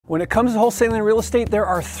When it comes to wholesaling real estate, there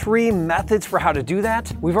are 3 methods for how to do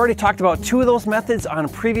that. We've already talked about 2 of those methods on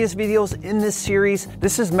previous videos in this series.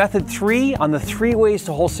 This is method 3 on the 3 ways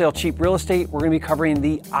to wholesale cheap real estate. We're going to be covering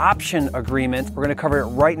the option agreement. We're going to cover it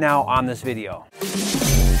right now on this video.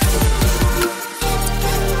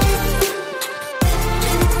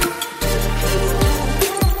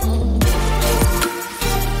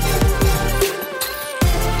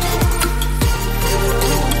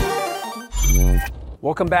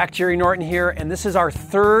 Welcome back, Jerry Norton here, and this is our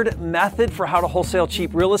 3rd method for how to wholesale cheap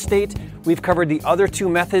real estate. We've covered the other 2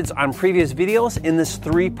 methods on previous videos in this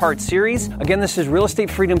 3-part series. Again, this is Real Estate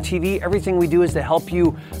Freedom TV. Everything we do is to help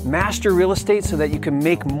you master real estate so that you can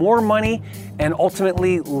make more money and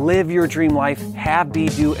ultimately live your dream life, have, be,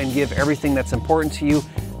 do, and give everything that's important to you.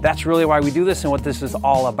 That's really why we do this and what this is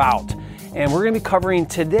all about. And we're going to be covering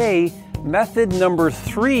today method number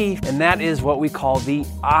 3, and that is what we call the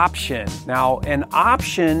option. Now, an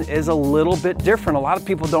option is a little bit different. A lot of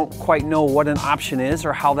people don't quite know what an option is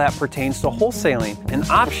or how that pertains to wholesaling. An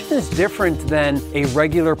option is different than a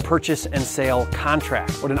regular purchase and sale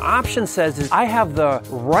contract. What an option says is I have the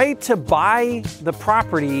right to buy the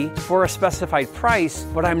property for a specified price,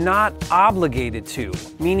 but I'm not obligated to.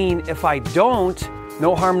 Meaning, if I don't,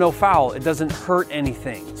 no harm, no foul. It doesn't hurt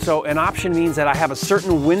anything. So an option means that I have a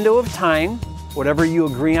certain window of time, whatever you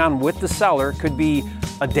agree on with the seller. It could be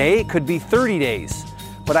a day, it could be 30 days.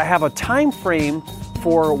 But I have a time frame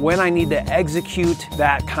for when I need to execute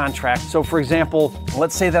that contract. So for example,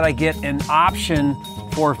 let's say that I get an option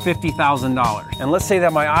for $50,000. And let's say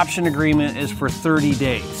that my option agreement is for 30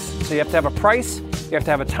 days. So you have to have a price, you have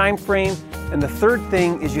to have a time frame, and the third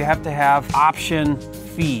thing is you have to have option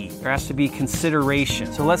fee. There has to be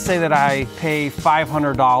consideration. So let's say that I pay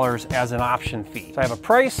 $500 as an option fee. So I have a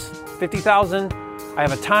price, $50,000. I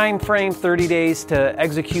have a time frame, 30 days to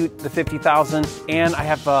execute the $50,000, and I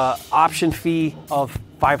have an option fee of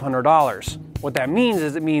 $500. What that means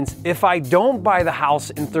is it means if I don't buy the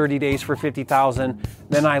house in 30 days for $50,000,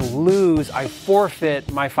 then I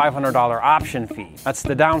forfeit my $500 option fee. That's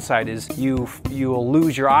the downside, is you will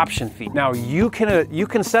lose your option fee. Now you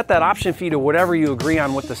can set that option fee to whatever you agree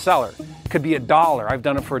on with the seller. Could be $1. I've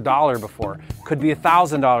done it for $1 before. Could be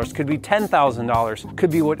 $1,000. Could be $10,000.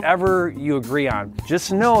 Could be whatever you agree on.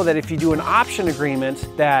 Just know that if you do an option agreement,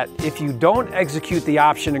 that if you don't execute the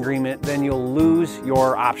option agreement, then you'll lose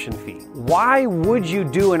your option fee. Why would you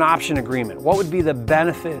do an option agreement? What would be the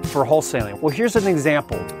benefit for wholesaling? Well, here's an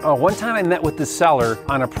example. One time I met with the seller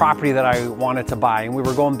on a property that I wanted to buy, and we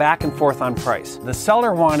were going back and forth on price. The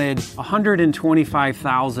seller wanted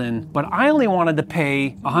 $125,000, but I only wanted to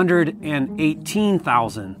pay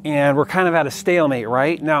 $118,000, and we're kind of at a stalemate,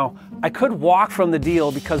 right? Now, I could walk from the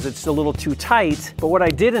deal because it's a little too tight, but what I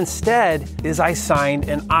did instead is I signed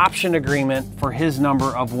an option agreement for his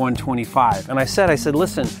number of 125. And I said,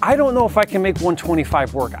 listen, I don't know if I can make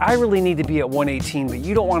 125 work. I really need to be at 118, but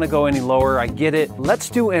you don't want to go any lower. I get it. Let's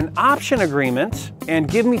do an option agreement and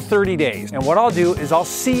give me 30 days. And what I'll do is I'll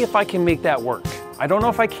see if I can make that work. I don't know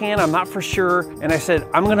if I can, I'm not for sure. And I said,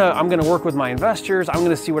 I'm gonna work with my investors. I'm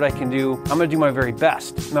gonna see what I can do. I'm gonna do my very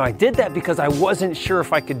best. Now I did that because I wasn't sure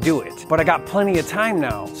if I could do it, but I got plenty of time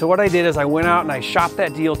now. So what I did is I went out and I shopped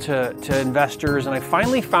that deal to investors, and I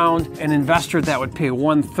finally found an investor that would pay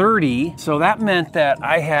 $130. So that meant that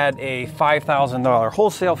I had a $5,000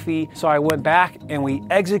 wholesale fee. So I went back and we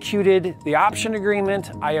executed the option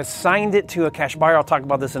agreement. I assigned it to a cash buyer. I'll talk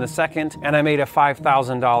about this in a second. And I made a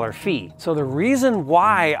 $5,000 fee. So the reason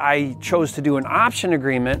why I chose to do an option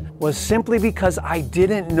agreement was simply because I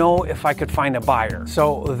didn't know if I could find a buyer.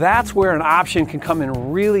 So that's where an option can come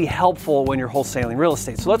in really helpful when you're wholesaling real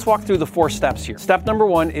estate. So let's walk through the 4 steps here. Step number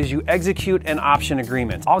 1 is you execute an option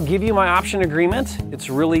agreement. I'll give you my option agreement. It's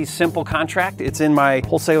a really simple contract. It's in my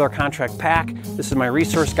wholesaler contract pack. This is my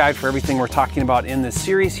resource guide for everything we're talking about in this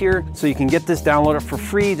series here. So you can get this, download it for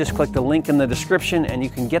free. Just click the link in the description and you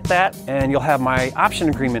can get that, and you'll have my option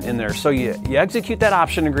agreement in there. So you execute that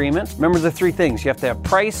option agreement. Remember the 3 things. You have to have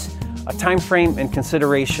price, a time frame, and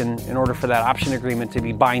consideration in order for that option agreement to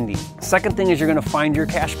be binding. Second thing is you're going to find your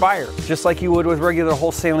cash buyer, just like you would with regular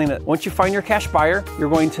wholesaling. Once you find your cash buyer, you're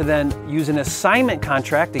going to then use an assignment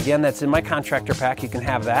contract. Again, that's in my contractor pack. You can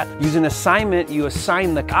have that. Use an assignment. You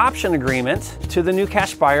assign the option agreement to the new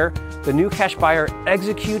cash buyer. The new cash buyer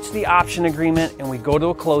executes the option agreement, and we go to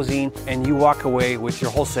a closing, and you walk away with your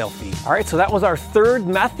wholesale fee. All right, so that was our 3rd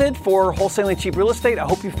method for wholesaling cheap real estate. I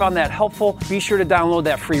hope you found that helpful. Be sure to download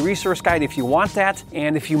that free resource guide if you want that.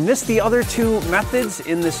 And if you missed the other 2 methods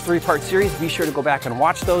in this 3-part series, be sure to go back and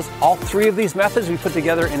watch those. All 3 of these methods we put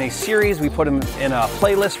together in a series. We put them in a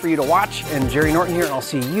playlist for you to watch. And Jerry Norton here, and I'll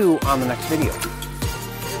see you on the next video.